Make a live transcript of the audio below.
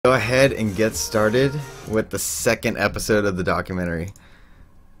Go ahead and get started with the second episode of the documentary.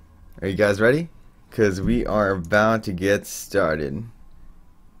 Are you guys ready? Because we are about to get started.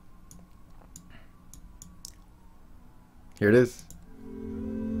 Here it is.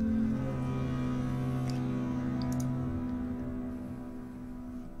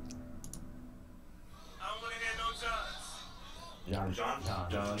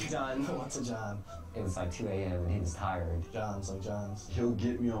 John. What's a John? It was like 2 a.m. and he was tired. John's like John's. He'll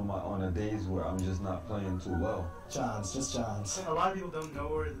get me on the days where I'm just not playing too well. John's, just John's. A lot of people don't know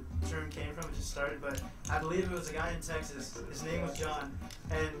where the term came from, it just started, but I believe it was a guy in Texas. His name was John,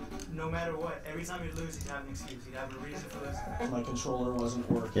 and no matter what, every time he'd lose, he'd have an excuse. He'd have a reason for losing. My controller wasn't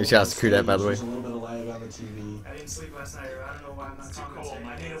working. Yeah, shout out to Crew that, by the way. There's a little bit of lag on the TV. I didn't sleep last night, or I don't know why I'm not commentating.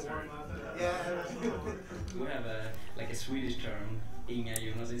 I need a warm up. We have a Swedish term, Inga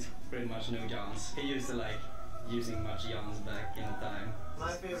Jonas, is pretty much no Johns. He used to like using much Johns back in the time.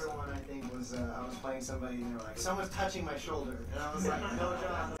 My favorite one, I think, was I was playing somebody, and they were like, someone's touching my shoulder, and I was like, no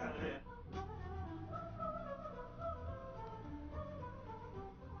John.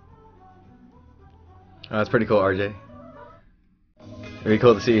 Oh, that's pretty cool, RJ. Very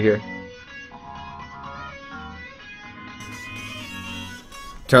cool to see you here.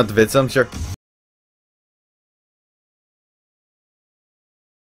 Turn off the vid some, sure.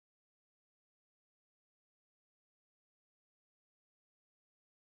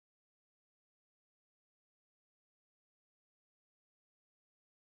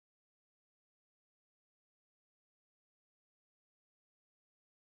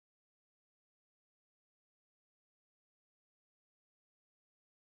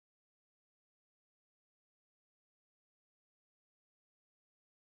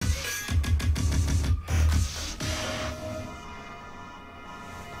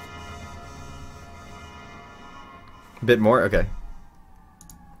 Bit more? Okay.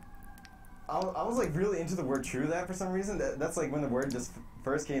 I was like really into the word true that for some reason. That's like when the word just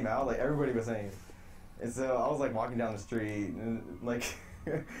first came out, like everybody was saying it. And so I was like walking down the street and like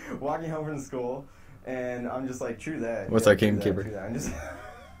walking home from school, and I'm just like, true that. What's our Kingdom Keeper? True that. I'm just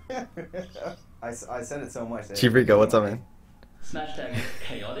I said it so much. Chief Rico, what's up, man? Smash tag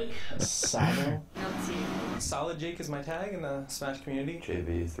chaotic. Sado. Solid Jake is my tag in the Smash community.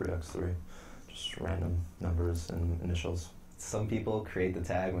 JV3x3. Just random numbers and initials. Some people create the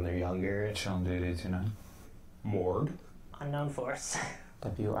tag when they're younger. Sean Dude 829. Morg. Unknown Force.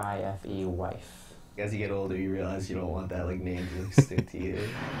 WIFE wife. As you get older, you realize you don't want that like name to stick to you.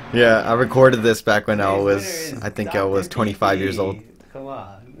 Yeah, I recorded this back when I was, I think I was 25 years old. Come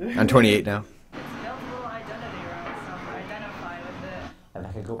on. I'm 28 now. If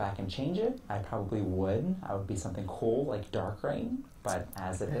I could go back and change it, I probably would. I would be something cool like Dark Rain, but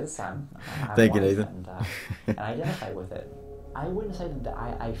as it is, I'm Thank you, Nathan. And I identify with it. I wouldn't say that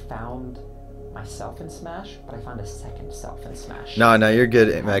I found myself in Smash, but I found a second self in Smash. No, you're good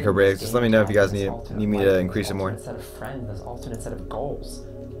at Macro Breaks. Just let me know if you guys need me to increase it more. Alternate set of friends, alternate set of goals,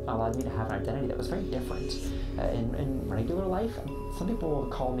 allowed me to have an identity that was very different. In regular life, some people will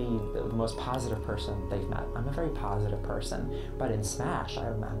call me the most positive person they've met. I'm a very positive person, but in Smash,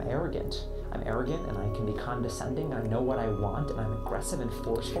 I'm arrogant. I'm arrogant, and I can be condescending, and I know what I want, and I'm aggressive and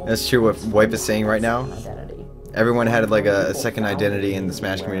forceful. That's true what Wipe is saying right now. Identity. Everyone had like a second identity in the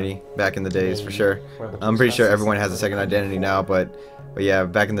Smash community back in the days, for sure. I'm pretty sure everyone has a second identity now, but yeah,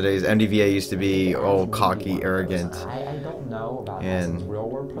 back in the days, MDVA used to be all cocky, arrogant. I don't know about and his real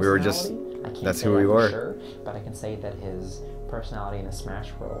world we were just, personality. I can't that's say who that we for were. Sure, but I can say that his personality in the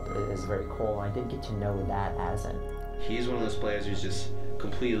Smash world is very cool, and I did get to know that as him. He's one of those players who's just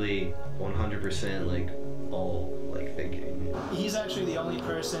completely 100% like all like thinking. He's actually the only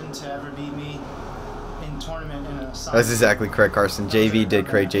person to ever beat me in tournament in a soccer. That's exactly correct, Carson. JV did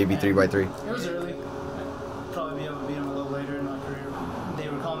create JV 3x3. It was early. I'd probably be able to beat him a little later in my career. They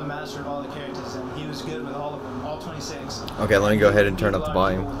would call him the master of all the characters, and he was good with all of them, all 26. Okay, let me go ahead and turn up the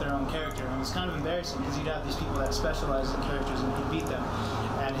volume. With their own character, and it was kind of embarrassing because you'd have these people that specialize in characters and he'd beat them,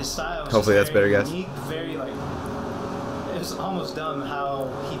 and his style was Hopefully that's better, guys. unique, very like. It was almost dumb how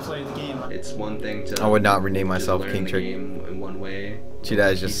he played the game. It's one thing to. I would not rename myself learn King the Trick. game in one way. Cheetah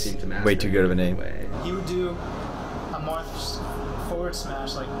is just way too good of a name. He would do a Marth forward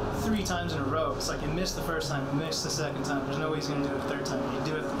smash like 3 times in a row. It's like he missed the first time, he missed the second time. There's no way he's gonna do it the third time.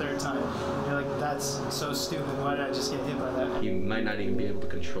 He'd do it the third time. You're like, that's so stupid. Why did I just get hit by that? You might not even be able to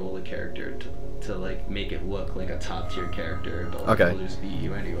control the character to like make it look like a top tier character, but like, he'll just beat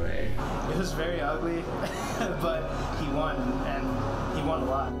you anyway. It was very ugly, but he won, and he won a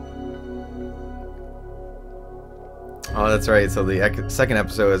lot. Oh, that's right. So the second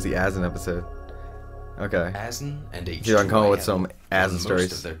episode is the Asin episode. Okay. Asen and H2 Here I'm coming with some won Asen most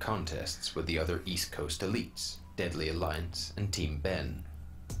stories. of their contests with the other East Coast elites, Deadly Alliance and Team Ben.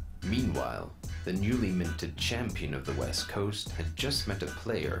 Meanwhile, the newly minted champion of the West Coast had just met a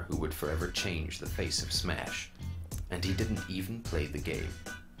player who would forever change the face of Smash, and he didn't even play the game.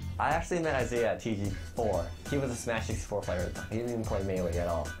 I actually met Isaiah at TG4. He was a Smash 64 player at the time. He didn't even play Melee at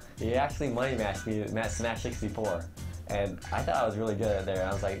all. He actually money matched me at Smash 64. And I thought I was really good at there.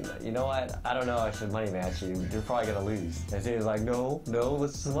 I was like, you know what? I don't know I should money match you. You're probably gonna lose. And Isaiah was like, no,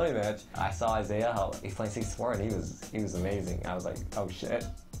 let's just money match. I saw Isaiah how he's playing 64 and he was amazing. I was like, oh shit.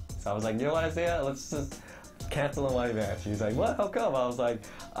 So I was like, you know what, Isaiah? Let's just cancel the money match. He's like, what? How come? I was like,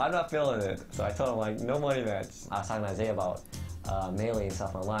 I'm not feeling it. So I told him like, no money match. I was talking to Isaiah about Melee and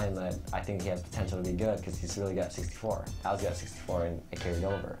stuff online that I think he has potential to be good because he's really good at 64. I was good at 64 and it carried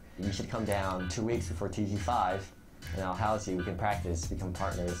over. You should come down 2 weeks before TG5 and I'll house you, we can practice, become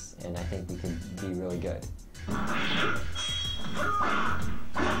partners, and I think we can be really good.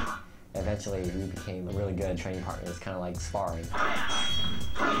 Eventually we became really good training partners, kind of like sparring.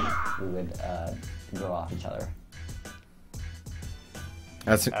 We would grow off each other.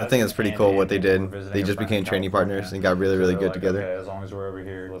 I think it's pretty cool what they did. They just became training partners and got really, really good together. Okay, as long as we're over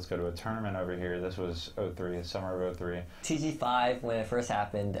here, let's go to a tournament over here. This was 03, summer of 03. TG5, when it first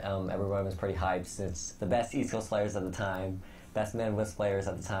happened, everyone was pretty hyped since the best East Coast players at the time, best Midwest players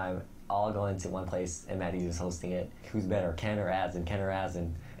at the time, all going to one place and Maddie was hosting it. Who's better, Ken or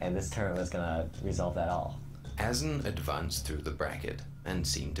Asen? And this tournament was going to resolve that all. Asen advanced through the bracket and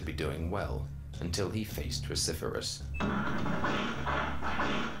seemed to be doing well until he faced Reciferous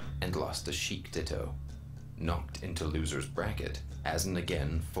and lost a Sheik Ditto. Knocked into loser's bracket, Asen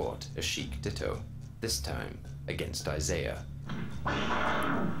again fought a Sheik Ditto, this time against Isaiah.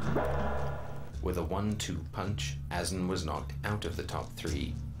 With a 1-2 punch, Asen was knocked out of the top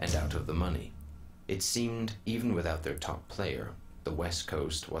 3 and out of the money. It seemed, even without their top player, the West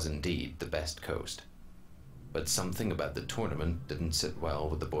Coast was indeed the best coast. But something about the tournament didn't sit well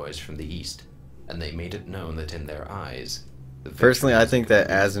with the boys from the East, and they made it known that in their eyes, personally, I think that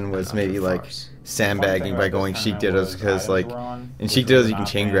Asen was maybe like sandbagging by going Sheik Dittos because like in Sheik Dittos you can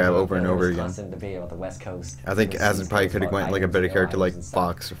chain grab over and over again. I think Asen probably could have went like a better character like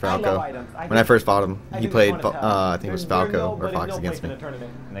Fox or Falco. When I first fought him, he played I think it was Falco or Fox against me.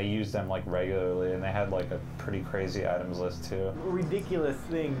 And they used them like regularly, and they had like a pretty crazy items list too. Ridiculous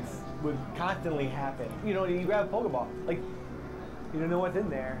things would constantly happen. You know, you grab a Pokeball, like you don't know what's in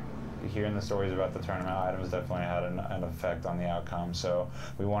there. Hearing the stories about the tournament items definitely had an effect on the outcome. So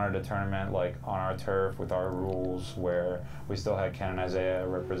we wanted a tournament like on our turf with our rules where we still had Ken and Isaiah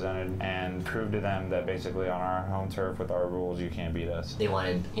represented and prove to them that basically on our home turf with our rules you can't beat us. They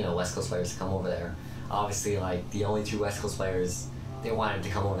wanted, you know, West Coast players to come over there. Obviously, like the only 2 West Coast players they wanted to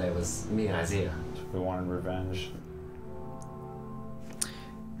come over there was me and Isaiah. We wanted revenge.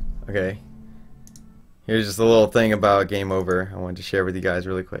 Okay. Here's just a little thing about Game Over I wanted to share with you guys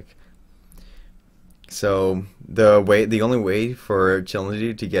really quick. So the only way for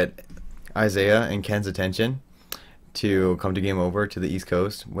Chillingly to get Isaiah and Ken's attention to come to Game Over to the East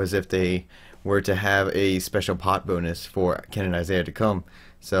Coast was if they were to have a special pot bonus for Ken and Isaiah to come.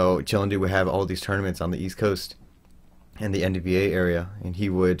 So Chillingly would have all these tournaments on the East Coast and the NDVA area, and he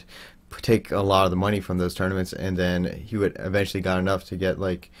would take a lot of the money from those tournaments, and then he would eventually got enough to get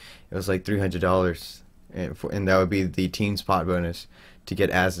like it was like $300, and that would be the team spot bonus to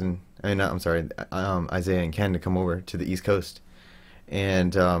get Isaiah and Ken to come over to the East Coast.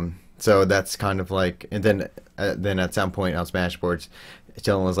 And so that's kind of like, and then at some point on Smashboards,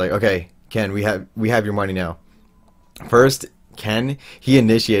 Chillin was like, okay, Ken, we have your money now. First, Ken, he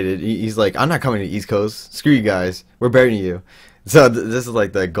initiated, he's like, I'm not coming to the East Coast, screw you guys, we're burying you. So this is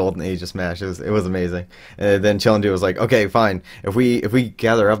like the golden age of Smash. It was amazing. And then Chillin was like, okay, fine, if we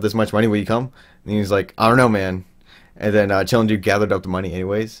gather up this much money, will you come? And he was like, I don't know, man. And then Chillin gathered up the money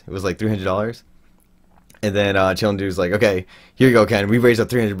anyways. It was like $300. And then Chillin was like, okay, here you go, Ken. We raised up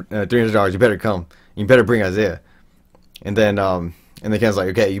 $300. You better come. You better bring Isaiah. And then Ken's like,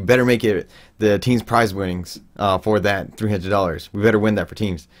 okay, you better make it the team's prize winnings for that $300. We better win that for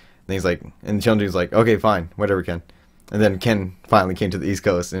teams. And he's like, and Chillin was like, okay, fine, whatever, Ken. And then Ken finally came to the East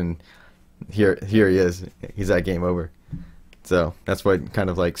Coast, and here he is. He's at Game Over. So that's what kind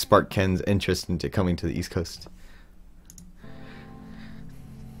of like sparked Ken's interest into coming to the East Coast.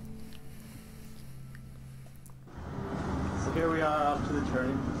 So here we are off to the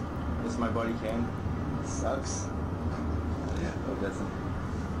journey. This is my buddy Ken. Sucks.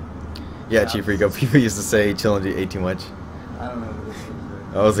 Yeah, Chief Rico. People used to say Chillin ate too much. I don't know what this is.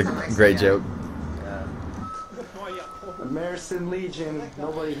 That was a great joke. American Legion,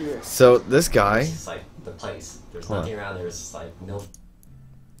 nobody here. So this guy the place. There's Hold nothing on. around there. It's like no.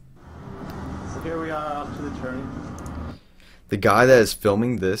 So here we are up to the tourney. The guy that is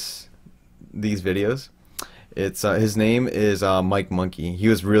filming these videos, it's his name is Mike Monkey. He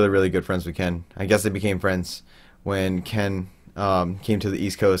was really good friends with Ken. I guess they became friends when Ken came to the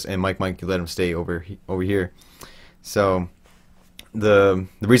East Coast, and Mike Monkey let him stay over here. So the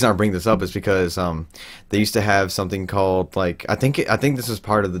reason I bring this up is because they used to have something called, like, I think this was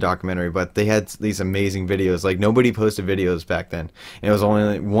part of the documentary, but they had these amazing videos. Like, nobody posted videos back then, and it was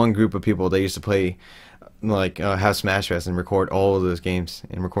only like one group of people that used to play, like, have Smash Fest and record all of those games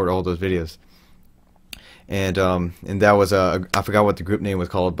and record all those videos. And that was I forgot what the group name was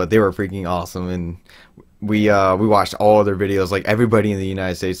called, but they were freaking awesome. And we watched all of their videos. Like, everybody in the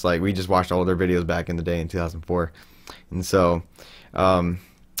United States, like, we just watched all their videos back in the day in 2004. And so I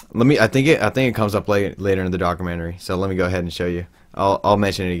think it comes up later in the documentary. So let me go ahead and show you. I'll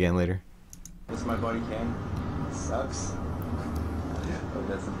mention it again later. This is my buddy Ken. Sucks. But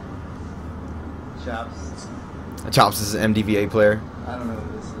that's Chops. Chops is an MDVA player. I don't know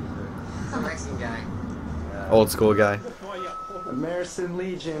who this is. It's a Mexican guy. Old school guy. American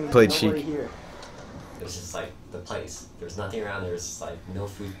Legion. Played nobody Sheik. here. It's just like the place. There's nothing around there. It's like no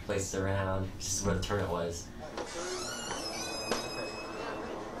food places around. It's just where the tournament was.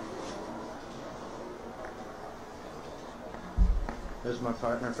 There's my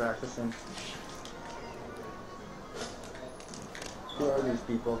partner practicing. Who are these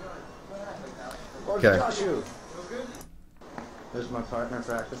people? Okay. Joshua. There's my partner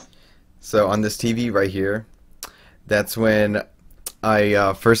practicing. So on this TV right here, that's when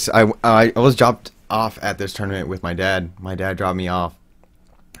I was dropped off at this tournament with my dad. My dad dropped me off,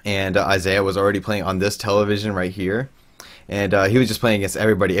 and Isaiah was already playing on this television right here, and he was just playing against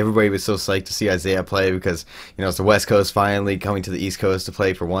everybody. Everybody was so psyched to see Isaiah play because, you know, it's the West Coast finally coming to the East Coast to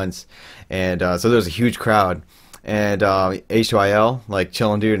play for once, and so there was a huge crowd. And H2IL, like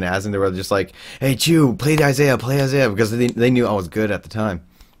Chillin' Dude and Asin, they were just like, "Hey, Chew, play Isaiah, because they knew I was good at the time."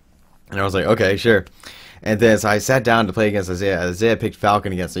 And I was like, "Okay, sure." And then so I sat down to play against Isaiah. Isaiah picked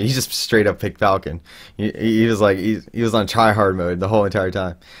Falcon against me. He just straight up picked Falcon. He was like, he was on try hard mode the whole entire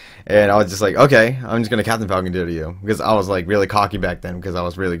time. And I was just like, "Okay, I'm just gonna Captain Falcon Ditto you," because I was like really cocky back then because I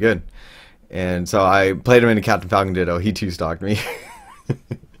was really good. And so I played him into Captain Falcon Ditto. He two-stocked me.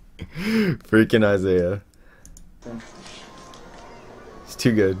 Freaking Isaiah. It's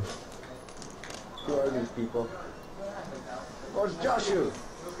too good. Who are these people? Where's Joshua?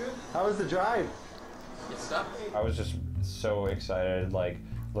 How was the drive? I was just so excited. Like,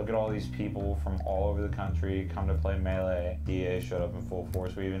 look at all these people from all over the country come to play Melee. EA showed up in full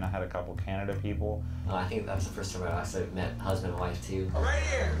force. We even had a couple Canada people. I think that was the first time I actually met husband and wife too. Right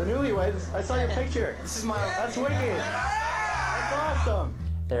here. The newlyweds. I saw your picture. This is my. That's wicked. That's awesome.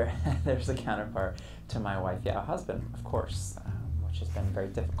 There's a counterpart to my wife, husband, of course, which has been very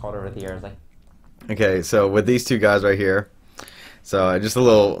difficult over the years. Like, okay, so with these two guys right here, so just a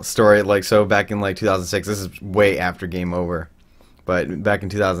little story. Like, so back in like 2006, this is way after Game Over, but back in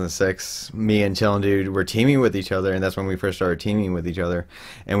 2006, me and Chillin' Dude were teaming with each other, and that's when we first started teaming with each other,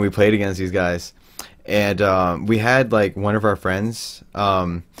 and we played against these guys, and we had like one of our friends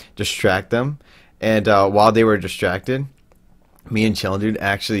distract them, and while they were distracted, me and Chillin' Dude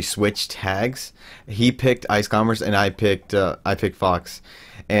actually switched tags. He picked Ice Commerce and I picked Fox,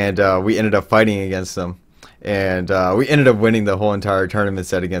 and we ended up fighting against them, and we ended up winning the whole entire tournament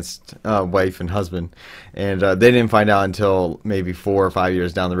set against wife and husband, and they didn't find out until maybe 4 or 5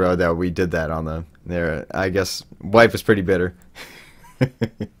 years down the road that we did that on them. I guess wife was pretty bitter.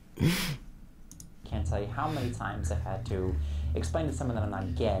 can't tell you how many times I've had to explain to someone that I'm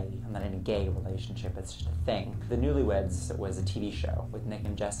not gay. I'm not in a gay relationship. It's just a thing. The Newlyweds was a TV show with Nick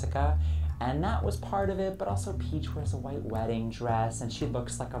and Jessica, and that was part of it, but also Peach wears a white wedding dress, and she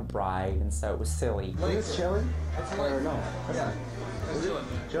looks like a bride, and so it was silly. Is this chilling? Or no? Yeah. Is it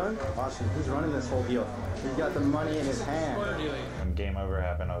chilling? Awesome. Who's running this whole deal? He's got the money in his hand. When Game Over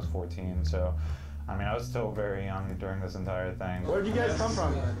happened, I was 14, so I mean, I was still very young during this entire thing. Where did you guys come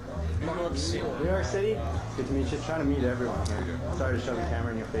from? New York City. New York City? Good to meet you. Trying to meet everyone here. Sorry to shove the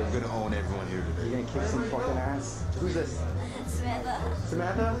camera in your face. You're gonna own everyone here today. You're gonna kick some fucking ass. Who's this? Samantha.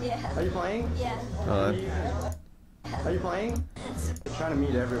 Samantha? Yeah. Are you playing? Yeah. Are you playing? Trying to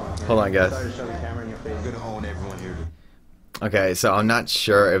meet everyone here. Hold on, guys. Sorry to shove the camera in your face. You're gonna own everyone here today. Okay, so I'm not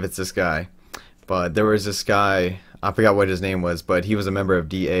sure if it's this guy, but there was this guy, I forgot what his name was, but he was a member of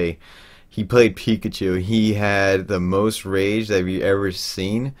DA. He played Pikachu. He had the most rage that you've ever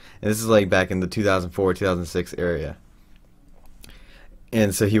seen. And this is like back in the 2004, 2006 area.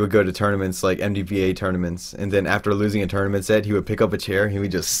 And so he would go to tournaments like MDVA tournaments, and then after losing a tournament set, he would pick up a chair and he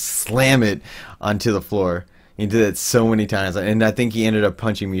would just slam it onto the floor. He did it so many times, and I think he ended up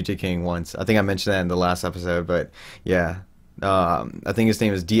punching Muta King once. I think I mentioned that in the last episode, but yeah. I think his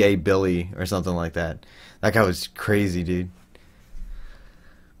name is D.A. Billy or something like that. That guy was crazy, dude.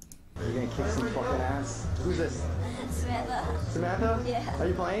 You're gonna kick some fucking ass. Who's this? Samantha. Samantha? Yeah. Are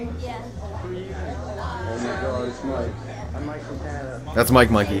you playing? Yeah. Who are you using? Oh my god, it's Mike. I'm Mike from Canada. That's Mike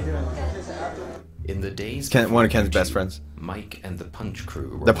Monkey. In the days One of Ken's best friends. Mike and the Punch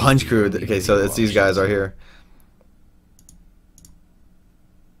Crew were The Punch Crew. Okay, so it's these guys right here.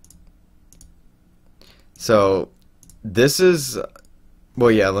 So this is,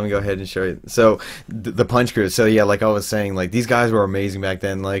 well, yeah, let me go ahead and show you. So the Punch Crew. So yeah, like I was saying, like these guys were amazing back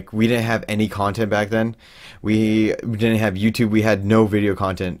then. Like we didn't have any content back then. We didn't have YouTube. We had no video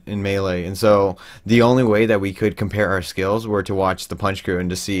content in Melee, and so the only way that we could compare our skills were to watch the Punch Crew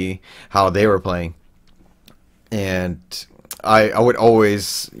and to see how they were playing. And I would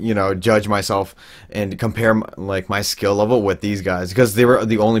always, you know, judge myself and compare like my skill level with these guys, because they were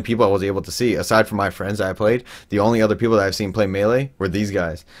the only people I was able to see. Aside from my friends that I played, the only other people that I've seen play Melee were these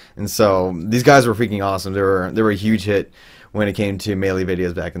guys. And so these guys were freaking awesome. They were a huge hit when it came to Melee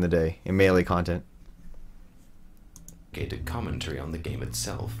videos back in the day, and Melee content. Gated commentary on the game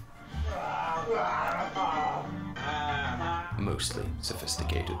itself. Mostly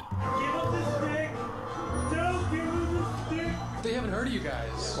sophisticated. They haven't heard of you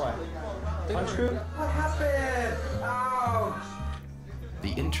guys. What? Punch Crew? What happened? Ouch!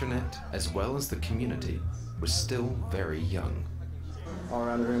 The internet, as well as the community, was still very young. All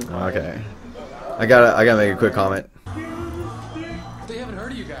around the room. Okay, I gotta make a quick comment. They haven't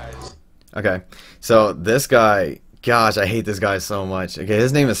heard of you guys. Okay, so this guy, gosh, I hate this guy so much. Okay,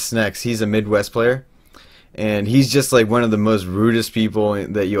 his name is Snex. He's a Midwest player, and he's just like one of the most rudest people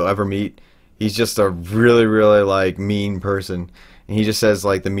that you'll ever meet. He's just a really, really like mean person, and he just says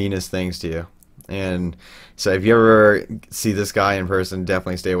like the meanest things to you. And so if you ever see this guy in person,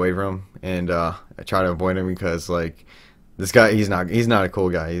 definitely stay away from him and try to avoid him, because like this guy, he's not a cool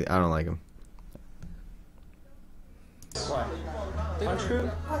guy. I don't like him. What? Punch Crew?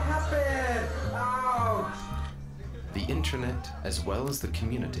 What happened? Ouch! The internet, as well as the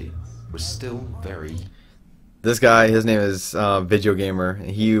community, was still very... This guy, his name is Video Gamer.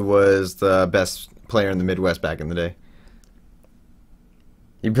 He was the best player in the Midwest back in the day.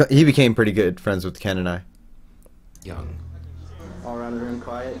 He became pretty good friends with Ken and I. Young. All around the room,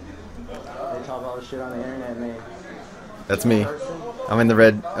 quiet. They talk all the shit on the internet, man. That's me. I'm in the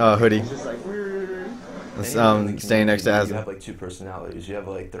red hoodie. It's just like, Staying next to You Aslan. have like two personalities. You have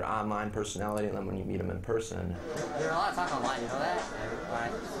like their online personality, and then when you meet them in person. There's a lot of talk online, you know that? When I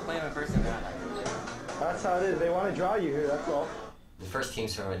play them in person, they're not like that's how it is. They want to draw you here, that's all. The first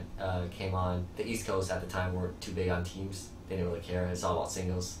teams tournament came on. The East Coast at the time weren't too big on teams. They didn't really care. It's all about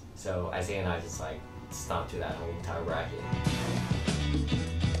singles. So Isaiah and I just like stomped through that whole entire bracket.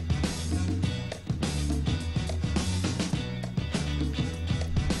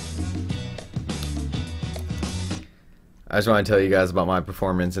 I just want to tell you guys about my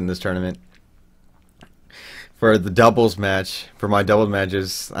performance in this tournament. For the doubles match, for my doubles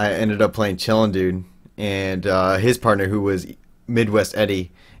matches, I ended up playing Chillin' Dude and his partner, who was Midwest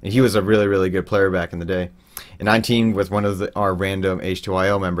Eddie, and he was a really, really good player back in the day. And I teamed with one of our random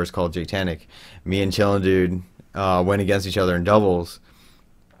H2IO members called Jatanic. Me and Chillin' Dude went against each other in doubles,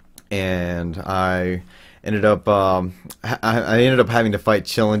 and I ended up I ended up having to fight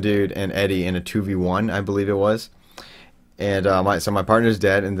Chillin' Dude and Eddie in a 2v1, I believe it was. And so my partner's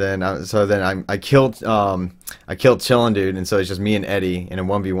dead, and then I killed Chillin' Dude, and so it's just me and Eddie in a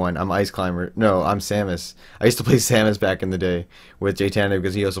 1v1. I'm Ice Climber. No, I'm Samus. I used to play Samus back in the day with Jatana,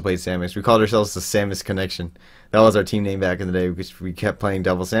 because he also played Samus. We called ourselves the Samus Connection. That was our team name back in the day, because we kept playing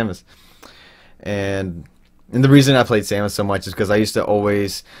double Samus. And the reason I played Samus so much is because I used to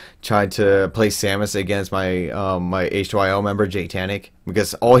always try to play Samus against my my H2IO member, Jatanic,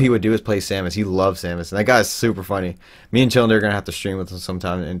 because all he would do is play Samus. He loves Samus, and that guy's super funny. Me and Chillin' are going to have to stream with him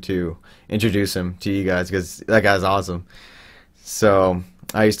sometime and to introduce him to you guys, because that guy's awesome. So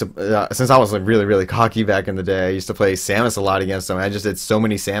I used to, since I was like really, really cocky back in the day, I used to play Samus a lot against him. I just did so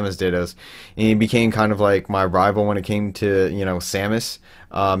many Samus dittos, and he became kind of like my rival when it came to, you know, Samus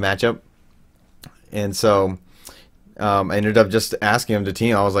matchup. And so I ended up just asking him to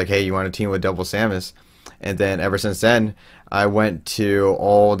team. I was like, hey, you want to team with double Samus? And then ever since then, I went to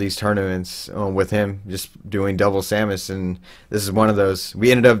all these tournaments with him, just doing double Samus. And this is one of those.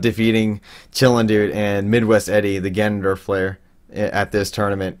 We ended up defeating Chillin' Dude and Midwest Eddie, the Ganondorf player, at this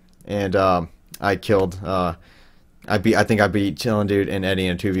tournament. And I killed I think I beat Chillin' Dude and Eddie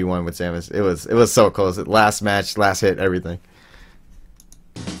in a 2v1 with Samus. It was so close. Last match, last hit, everything.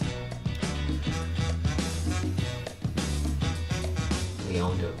 We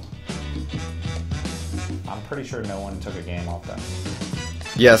owned it. I'm pretty sure no one took a game off them.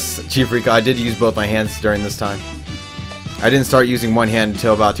 Yes, Chief Rico, I did use both my hands during this time. I didn't start using one hand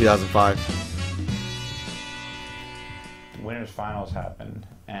until about 2005. Winners finals happened,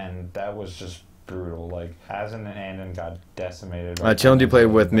 and that was just brutal. Like, Asin and Andon got decimated. Chillin' Dude played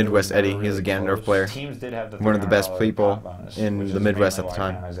with Midwest Eddie. He's a Ganondorf player. Teams did have the one of the best $300 people bonus, in which the is Midwest at mainly the why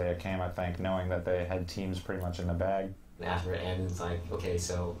time. Ken and Isaiah came, I think, knowing that they had teams pretty much in the bag. After Andon's like, okay,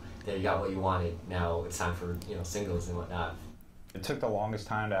 so there you got what you wanted. Now it's time for singles and whatnot. It took the longest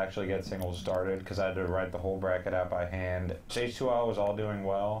time to actually get singles started because I had to write the whole bracket out by hand. H2O was all doing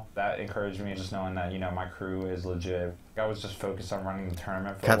well. That encouraged me, just knowing that my crew is legit. I was just focused on running the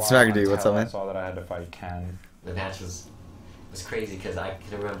tournament for a while Smackerdoo, what's up, until I man? saw that I had to fight Ken. The match was crazy because I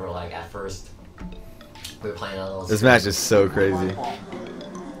can remember like at first we were playing on those. This match is so crazy.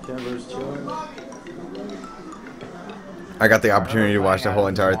 I got the opportunity to watch the whole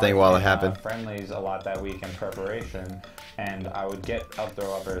entire thing while it happened. Friendlies a lot that week in preparation, and I would get up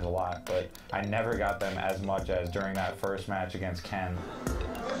throw uppers a lot, but I never got them as much as during that first match against Ken.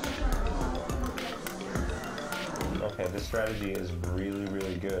 Okay, this strategy is really,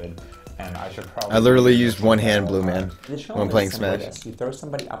 really good, and I should probably... I literally used one hand blue man when playing Smash. You throw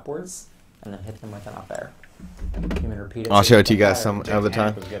somebody upwards and then hit them with an up air. You can repeat it. I'll show it to you guys some other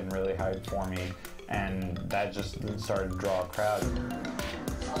time. Was getting really hyped for me, and that just started to draw a crowd.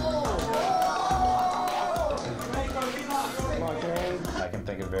 I can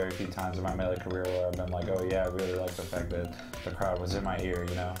think of very few times in my Melee career where I've been like, oh yeah, I really like the fact that the crowd was in my ear,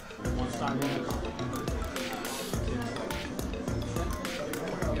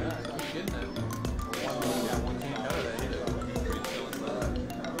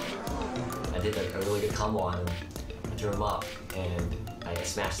 I did a really good combo on him. I threw him up and I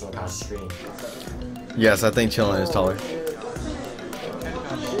smashed him across the screen. Yes, I think Chillin' is taller.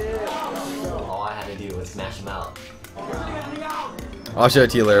 All I had to do was smash him out. I'll show it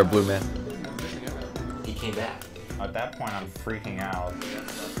to you later, blue man. He came back. At that point, I'm freaking out.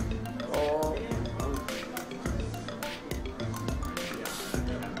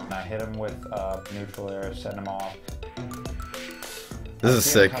 I hit him with neutral air, sent him off. This is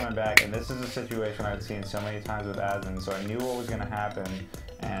sick. Coming back, and this is a situation I'd seen so many times with Asin, so I knew what was going to happen,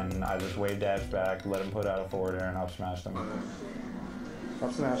 and I just wave dash back, let him put out a forward air, and up smashed him.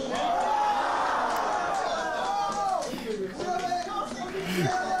 Up smash.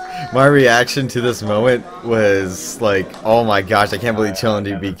 My reaction to this moment was like, oh my gosh, I can't believe Chillin'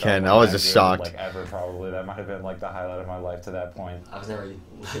 Dude beat Ken. I was just shocked. Like ever, probably. That might have been like the highlight of my life to that point. I was never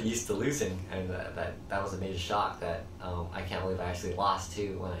used to losing, and that was a major shock that I can't believe I actually lost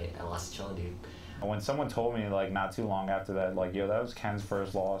too when I lost to Chillin' Dude. When someone told me like not too long after that, like, yo, that was Ken's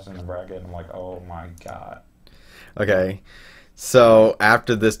first loss in the bracket, I'm like, oh my god. Okay, so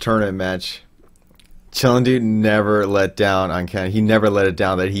after this tournament match, Chillin' Dude never let down on Ken. He never let it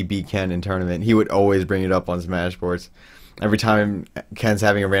down that he beat Ken in tournament. He would always bring it up on Smash Boards. Every time Ken's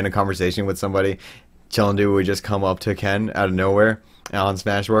having a random conversation with somebody, Chillin' Dude would just come up to Ken out of nowhere on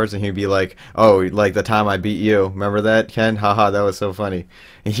Smash Boards, and he'd be like, oh, like the time I beat you. Remember that, Ken? Haha, that was so funny.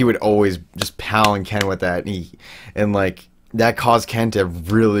 And he would always just pound Ken with that. And like, that caused Ken to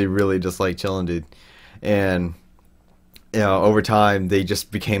really, really dislike Chillin' Dude. And over time, they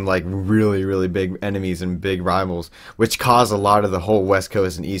just became like really, really big enemies and big rivals, which caused a lot of the whole West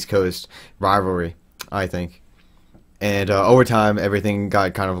Coast and East Coast rivalry, I think. And over time, everything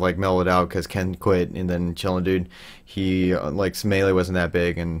got kind of like mellowed out because Ken quit, and then Chillin' Dude, he like Melee wasn't that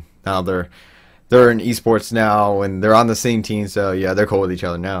big, and now they're in esports now, and they're on the same team, so yeah, they're cool with each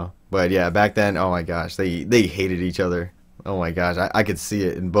other now. But yeah, back then, oh my gosh, they hated each other. Oh my gosh, I could see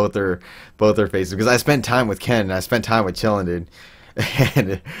it in both their faces, because I spent time with Ken and I spent time with Chillin', dude.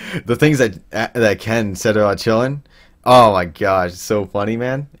 And the things that Ken said about Chillin', oh my gosh, it's so funny,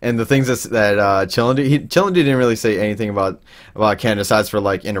 man. And the things that Chillin' Dude, Chillin' Dude didn't really say anything about Ken aside for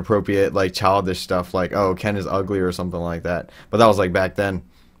like inappropriate, like childish stuff, like, oh, Ken is ugly or something like that. But that was like back then.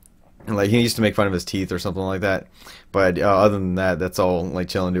 And like, he used to make fun of his teeth or something like that. But other than that, that's all like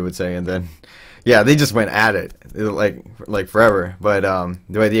Chillin' Dude would say. And then yeah, they just went at it like forever. But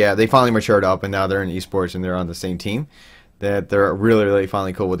yeah, they finally matured up, and now they're in esports and they're on the same team. That they're really, really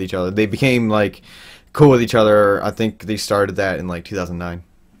finally cool with each other. They became like cool with each other. I think they started that in like 2009.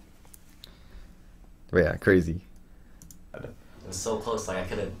 But yeah, crazy. It was so close. Like I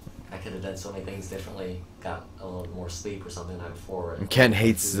could have I could have done so many things differently, got a little more sleep or something the night before. Ken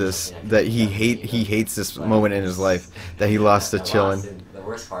hates this, that he hates this moment in his life, that he lost to Chillin. The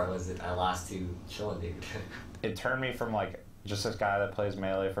worst part was that I lost to Chillin, dude. It turned me from like just this guy that plays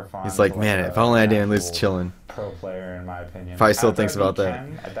Melee for fun. He's like, man, if only I didn't lose to Chillin. Pro player, in my opinion. Probably still After thinks I about beat that.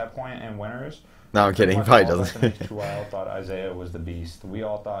 Ken, at that point in Winners. No, I'm kidding. He probably doesn't. We all thought Isaiah was the beast. We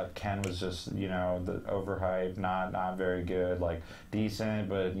all thought Ken was just, you know, the overhyped, not very good, like decent,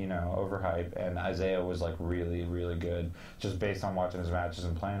 but you know, overhyped. And Isaiah was like really, really good, just based on watching his matches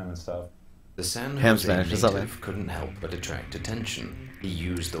and playing them and stuff. The San Ham Jose Smash, what's up, man? native couldn't help but attract attention. He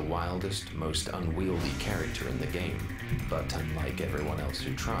used the wildest, most unwieldy character in the game, but unlike everyone else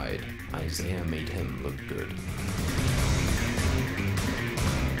who tried, Isaiah made him look good.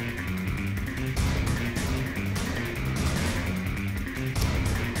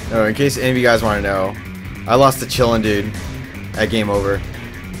 Oh, in case any of you guys want to know, I lost to Chillin' Dude at Game Over.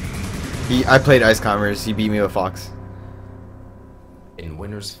 I played Ice Commerce. He beat me with Fox. In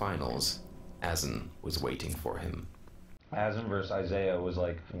Winners Finals, Azen was waiting for him. Azen versus Isaiah was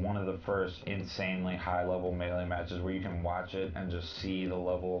like one of the first insanely high-level Melee matches where you can watch it and just see the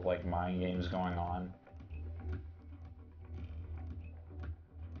level of like mind games going on.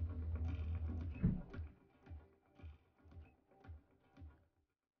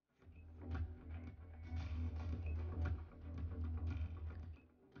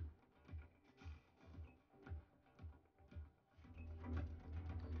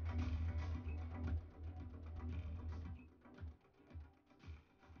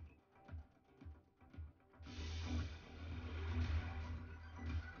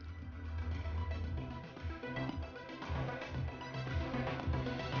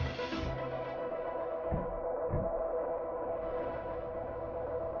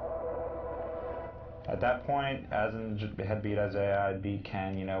 At that point, Azen had beat Isaiah, I'd beat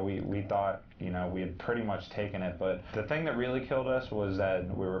Ken, you know, we thought, you know, we had pretty much taken it, but the thing that really killed us was that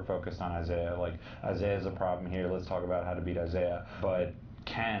we were focused on Isaiah. Like, Isaiah's a problem here, let's talk about how to beat Isaiah. But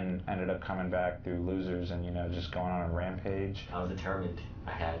Ken ended up coming back through losers and, you know, just going on a rampage. I was determined.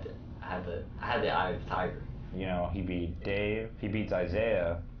 I had the eye of the tiger. You know, he beat Dave, he beats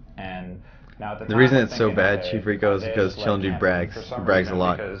Isaiah, and now at the The time, reason I'm it's so thinking, bad, okay, Chief Rico, is because Isaiah's Chillin' Dude like brags. for He some brags a reason,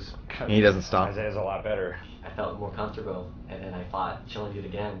 lot. because And he doesn't stop. Isaiah's a lot better. I felt more comfortable, and then I fought Chillin' Dude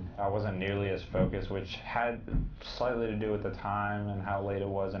again. I wasn't nearly as focused, which had slightly to do with the time and how late it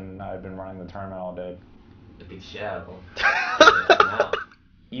was, and I'd been running the tournament all day. The big shit out of him.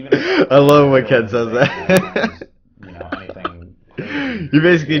 Even I love when Ken says that. you know, anything. You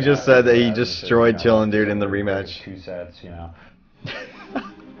basically just said that he destroyed Chillin' Dude in the rematch. 2 sets, you know.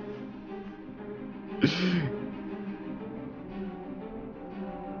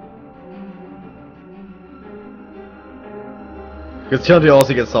 Because Chillin' Dude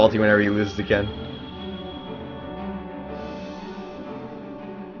also gets salty whenever he loses to Ken.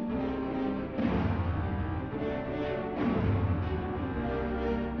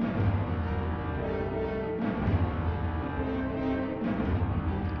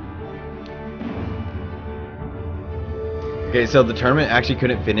 Okay, so the tournament actually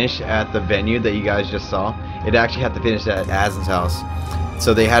couldn't finish at the venue that you guys just saw. It actually had to finish at Azen's house.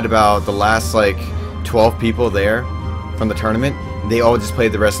 So they had about the last like 12 people there from the tournament. They all just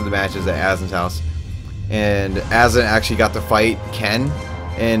played the rest of the matches at Azen's house. And Azen actually got to fight Ken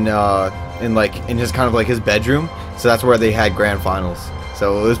in his kind of like his bedroom. So that's where they had grand finals.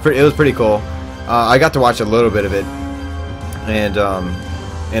 So it was pretty cool. I got to watch a little bit of it, and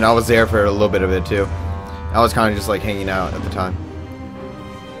I was there for a little bit of it too. I was kind of just like hanging out at the time.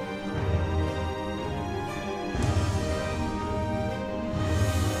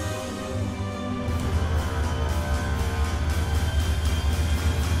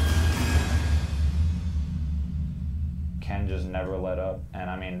 Ken just never let up, and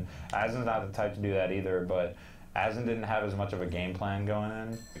I mean, Azen's not the type to do that either, but Azen didn't have as much of a game plan going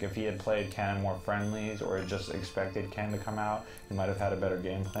in. Like if he had played Ken more friendlies or just expected Ken to come out, he might have had a better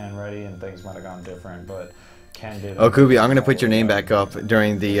game plan ready and things might have gone different, but Ken did. Oh, Kubi, I'm gonna put your name back up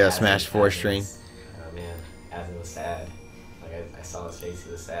during the Smash 4 stream. Oh man, Azen was sad. Like I saw his face,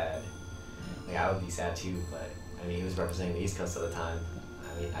 he was sad. Like I would be sad too, but I mean he was representing the East Coast at the time.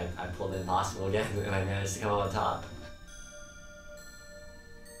 I mean I pulled the impossible again and I managed to come out on top.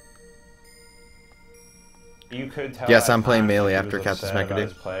 You could tell. Yes, I'm at playing times Melee he after was Captain upset Smacker about Dude.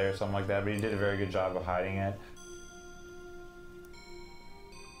 his play or something like that, but he did a very good job of hiding it.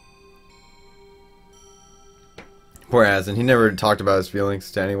 Poor Azen, he never talked about his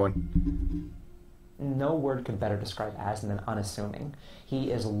feelings to anyone. no word could better describe Asin than unassuming. He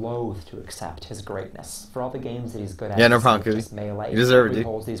is loath to accept his greatness. For all the games that he's good at, Yeah, no problem, just Melee, you deserve it, he dude.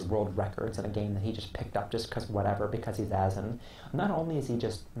 holds these world records in a game that he just picked up just because he's Asin. Not only is he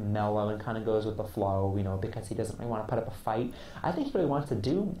just mellow and kind of goes with the flow, you know, because he doesn't really want to put up a fight, I think he really wants to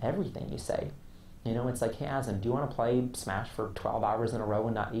do everything you say. You know, it's like, hey, Asin, do you want to play Smash for 12 hours in a row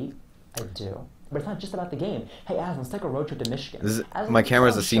and not eat? I do. But it's not just about the game. Hey, Asin, let's take a road trip to Michigan. This my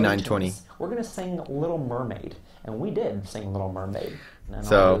camera's a C920. We're going to sing Little Mermaid. And we did sing Little Mermaid. And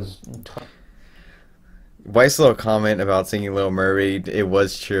So, White's little comment about singing Little Mermaid, it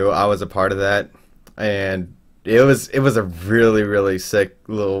was true. I was a part of that. And it was a really, really sick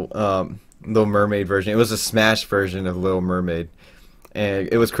Little Mermaid version. It was a Smash version of Little Mermaid. And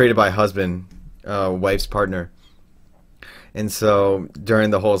it was created by husband, wife's partner. And so during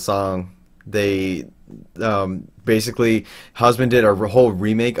the whole song, they basically, husband did a whole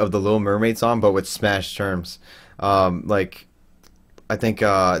remake of the Little Mermaid song, but with Smash terms. Like, I think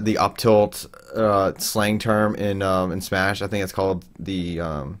the up tilt slang term in Smash, I think it's called the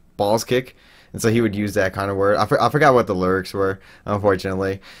balls kick. And so he would use that kind of word. I forgot what the lyrics were,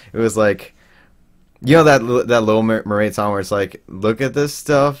 unfortunately. It was like, you know that Little Mermaid song where it's like, look at this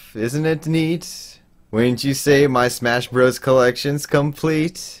stuff, isn't it neat? Wouldn't you say my Smash Bros. Collection's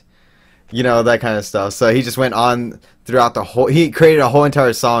complete? You know, that kind of stuff. So he just went on throughout the whole... He created a whole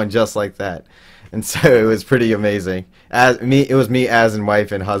entire song just like that. And so it was pretty amazing. It was me, as in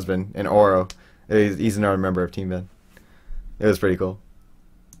wife and husband, and Oro. He's another member of Team Ben. It was pretty cool.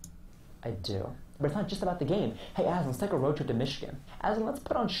 I do. But it's not just about the game. Hey, Asin, let's take a road trip to Michigan. Asin, let's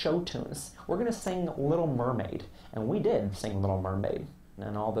put on show tunes. We're going to sing Little Mermaid. And we did sing Little Mermaid.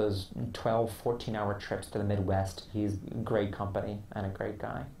 And all those 12, 14-hour trips to the Midwest, he's great company and a great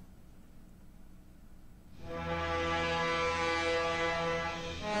guy.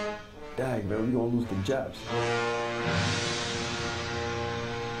 Dang, man, we gonna lose the Japs.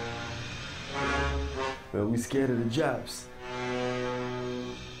 Man, we scared of the Japs.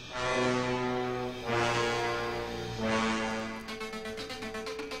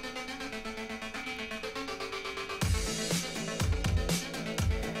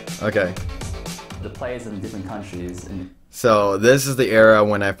 Okay. The players in different countries. So this is the era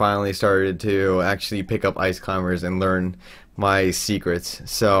when I finally started to actually pick up Ice Climbers and learn my secrets.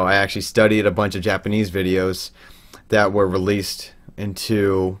 So I actually studied a bunch of Japanese videos that were released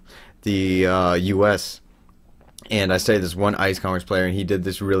into the US. And I studied this one Ice Climbers player, and he did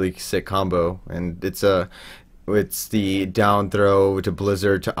this really sick combo. And it's the down throw to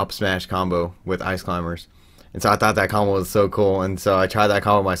blizzard to up smash combo with Ice Climbers. And so I thought that combo was so cool, and so I tried that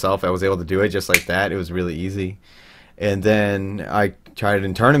combo myself. I was able to do it just like that. It was really easy. And then I tried it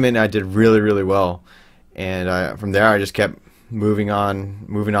in tournament, and I did really, really well. And from there, I just kept moving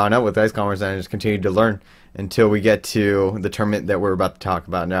on up with Ice Climbers, and I just continued to learn until we get to the tournament that we're about to talk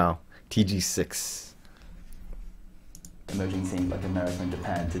about now, TG6. Emerging scenes like America and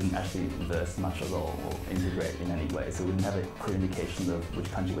Japan didn't actually verse much at all or integrate in any way, so we didn't have a clear indication of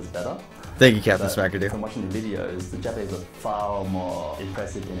which country was better. Thank you, Captain But Smackerdo. From watching the videos, the Japanese are far more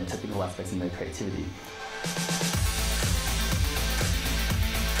impressive in the technical aspects and their creativity.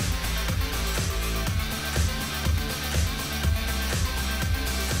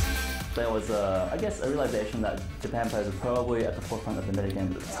 There was, I guess, a realization that Japan players were probably at the forefront of the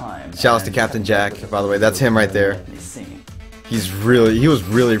metagame at the time. Shouts to Captain Jack, by the way. That's him right there. He was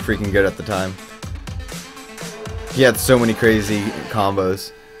really freaking good at the time. He had so many crazy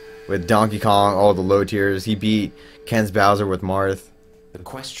combos with Donkey Kong, all the low tiers. He beat Ken's Bowser with Marth. The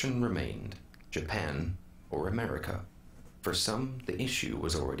question remained, Japan or America? For some, the issue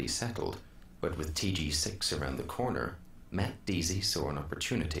was already settled, but with TG6 around the corner, Matt Deasy saw an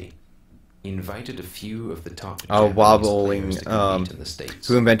opportunity. He invited a few of the top Wobbling, in the States,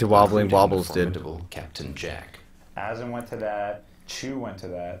 who invented wobbling including wobbles the did. formidable Captain Jack. Asin went to that, Chu went to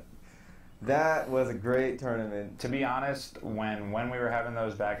that. That was a great tournament. To be honest, when we were having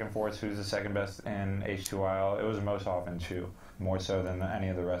those back and forths, who's the second best in H2IL, it was most often Chu, more so than any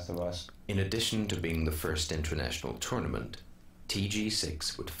of the rest of us. In addition to being the first international tournament,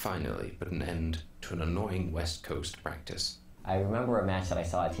 TG6 would finally put an end to an annoying West Coast practice. I remember a match that I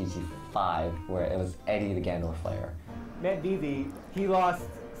saw at TG5 where it was Eddie the Ganondorf player. Matt Deasy, he lost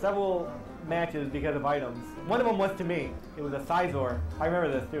several matches because of items. One of them was to me. It was a Sizor. I remember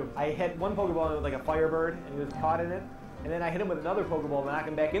this too. I hit one Pokeball and it was like a Firebird and he was caught in it. And then I hit him with another Pokeball and knocked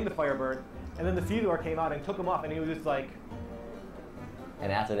him back into Firebird. And then the Sizor came out and took him off and he was just like...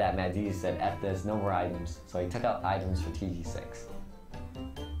 And after that, Matt Deasy said, F this, no more items. So he took out items for TG6.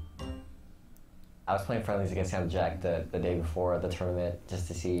 I was playing friendlies against Captain Jack the day before the tournament just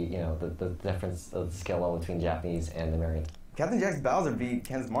to see, you know, the difference of the skill level between Japanese and American. Captain Jack's Bowser beat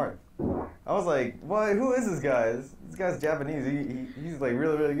Ken Smart. I was like, what? Who is this guy? This guy's Japanese. He's like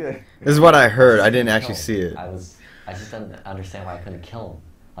really, really good. This is what I heard. I didn't actually see it. I just didn't understand why I couldn't kill him.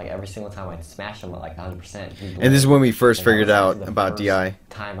 Like every single time I'd smash him at like 100%. And this is when we first figured out about DI.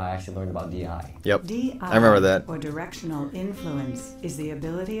 Time I actually learned about DI. Yep. DI, I remember that. or directional influence, is the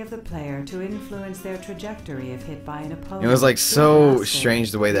ability of the player to influence their trajectory if hit by an opponent. It was like so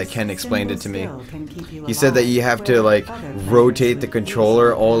strange the way that Ken explained it to me. He said that you have to like rotate the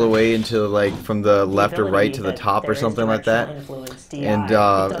controller all the way into like from the left or right to the top or something like that,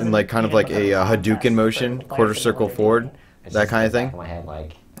 and like kind of like a Hadouken motion, quarter circle forward, that kind of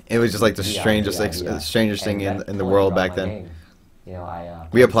thing. It was just like the strangest thing in the world back then. You know,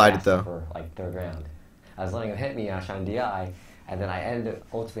 we applied it though. For like third round. I was letting him hit me, I was trying to DI, and then I ended up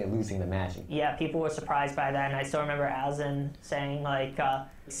ultimately losing the match. Yeah, people were surprised by that, and I still remember Azen saying like,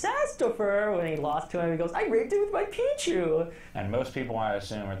 Sastofer, when he lost to him, he goes, I raped him with my Pichu! And most people, I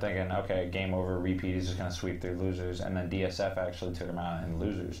assume, are thinking, okay, game over, repeat, he's just going to sweep through losers, and then DSF actually took him out in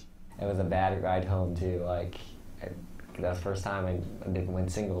losers. It was a bad ride home, too. Like, that was the first time I didn't win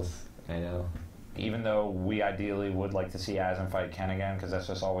singles, I know. Even though we ideally would like to see Azen fight Ken again, because that's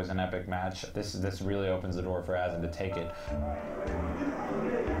just always an epic match, this really opens the door for Azen to take it.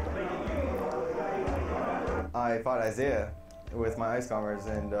 I fought Isaiah with my Ice Climbers,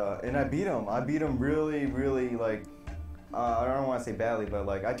 and I beat him. I beat him really, really, like, I don't want to say badly, but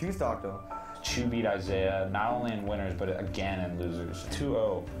like, I two-stocked him. Chu beat Isaiah, not only in winners, but again in losers.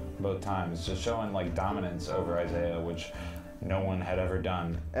 2-0 both times, just showing like dominance over Isaiah, which no one had ever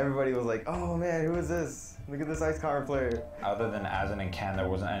done. Everybody was like, oh man, who is this? Look at this Ice Climber player. Other than Azen and Ken, there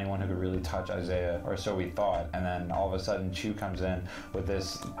wasn't anyone who could really touch Isaiah, or so we thought. And then all of a sudden, Chu comes in with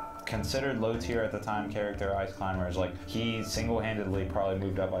this considered low tier at the time character, Ice Climbers. Like, he single-handedly probably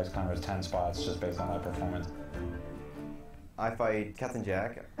moved up Ice Climbers 10 spots just based on that performance. I fight Captain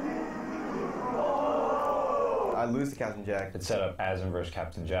Jack. I lose to Captain Jack. It set up Azen versus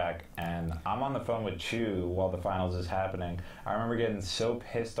Captain Jack, and I'm on the phone with Chu while the finals is happening. I remember getting so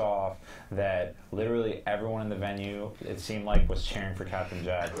pissed off that literally everyone in the venue, it seemed like, was cheering for Captain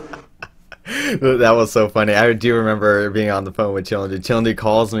Jack. That was so funny. I do remember being on the phone with Chillendy. Chillendy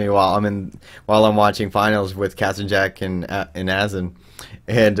calls me while I'm watching finals with Captain Jack and Azen,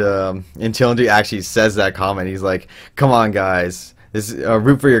 and Chillendy actually says that comment. He's like, "Come on, guys, this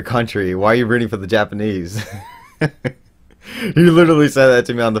root for your country. Why are you rooting for the Japanese?" He literally said that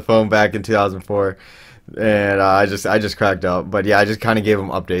to me on the phone back in 2004, and I just cracked up. But yeah, I just kind of gave him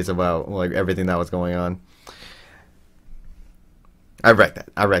updates about like everything that was going on. I wrecked that.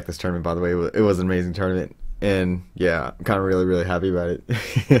 I wrecked this tournament, by the way. It was an amazing tournament, and yeah, I'm kind of really, really happy about it.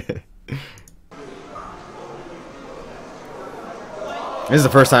 This is the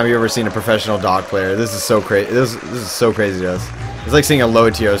first time you've ever seen a professional dog player. This is so crazy. This is so crazy to us. It's like seeing a low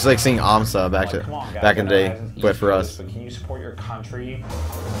tier. It's like seeing AMSA back in the day, but for us. But can you support your country?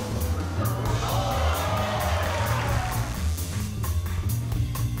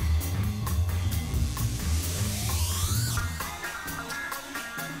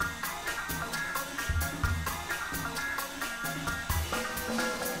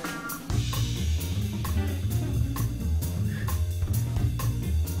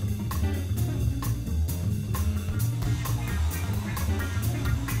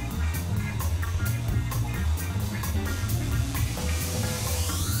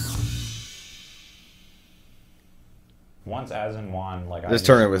 Once Azen won, like this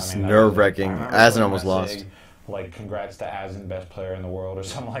tournament was nerve-wracking. Azen almost lost. Like, congrats to Azen, best player in the world, or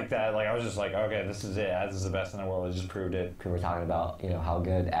something like that. Like, I was just like, okay, this is it. Azen's the best in the world. It just proved it. We were talking about, you know, how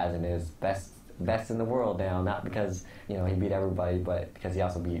good Azen is, best in the world now. Not because, you know, he beat everybody, but because he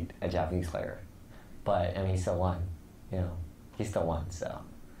also beat a Japanese player. But I mean, he still won. You know, he still won. So,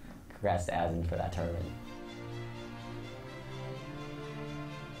 congrats to Azen for that tournament.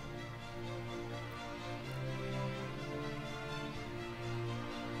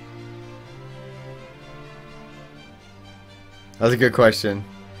 That was a good question.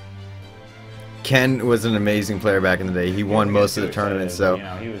 Ken was an amazing player back in the day. He won most of the tournaments, so you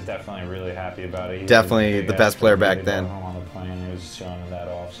know, he was definitely really happy about it. Definitely the best player back then. On the plane, he was showing that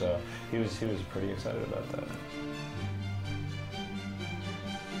off, so he was pretty excited about that.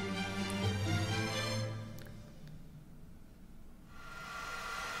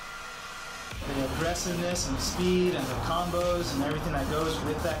 The aggressiveness and speed and the combos and everything that goes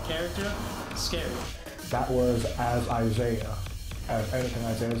with that character, it's scary. That was as Isaiah, as anything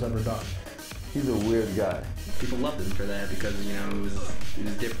Isaiah's ever done. He's a weird guy. People loved him for that because, you know, it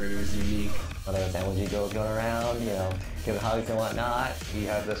was different, it was unique. there was LG girls going around, you know, giving hugs and whatnot. He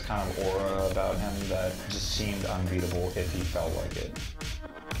had this kind of aura about him that just seemed unbeatable if he felt like it.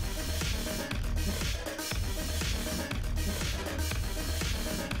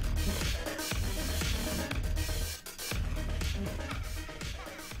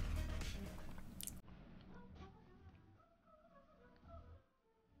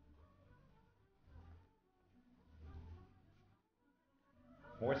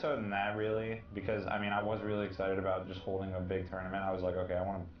 More so than that, really, because I mean, I was really excited about just holding a big tournament. I was like, okay, I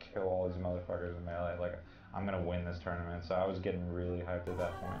want to kill all these motherfuckers in Melee. Like, I'm gonna win this tournament. So I was getting really hyped at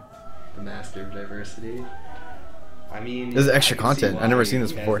that point. The Master of Diversity. I mean, this is extra I can see content. why I've never seen he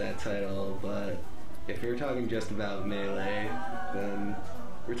this has before. That title, but if you're talking just about Melee, then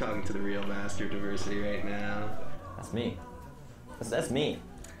we're talking to the real Master of Diversity right now. That's me. That's me.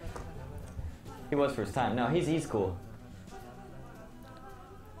 He was for his time. No, he's cool.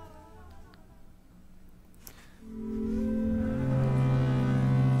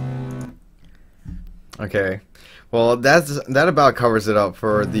 Okay, well that about covers it up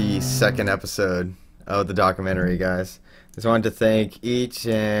for the second episode of the documentary, guys. Just wanted to thank each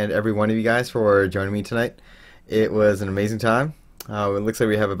and every one of you guys for joining me tonight. It was an amazing time. It looks like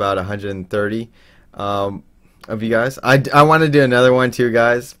we have about 130 of you guys. I want to do another one too,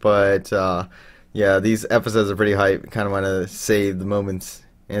 guys, but yeah, these episodes are pretty hype. Kind of want to save the moments,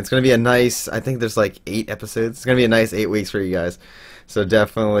 and it's gonna be a nice. I think there's like 8 episodes. It's gonna be a nice 8 weeks for you guys. So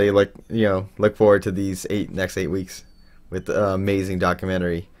definitely, look forward to these next 8 weeks with the amazing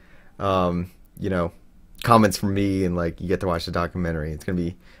documentary. Comments from me, and you get to watch the documentary. It's gonna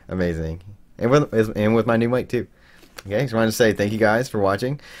be amazing, and with my new mic too. Okay, so I wanted to say thank you guys for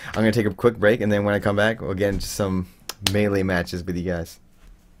watching. I'm gonna take a quick break, and then when I come back, we'll get into some Melee matches with you guys.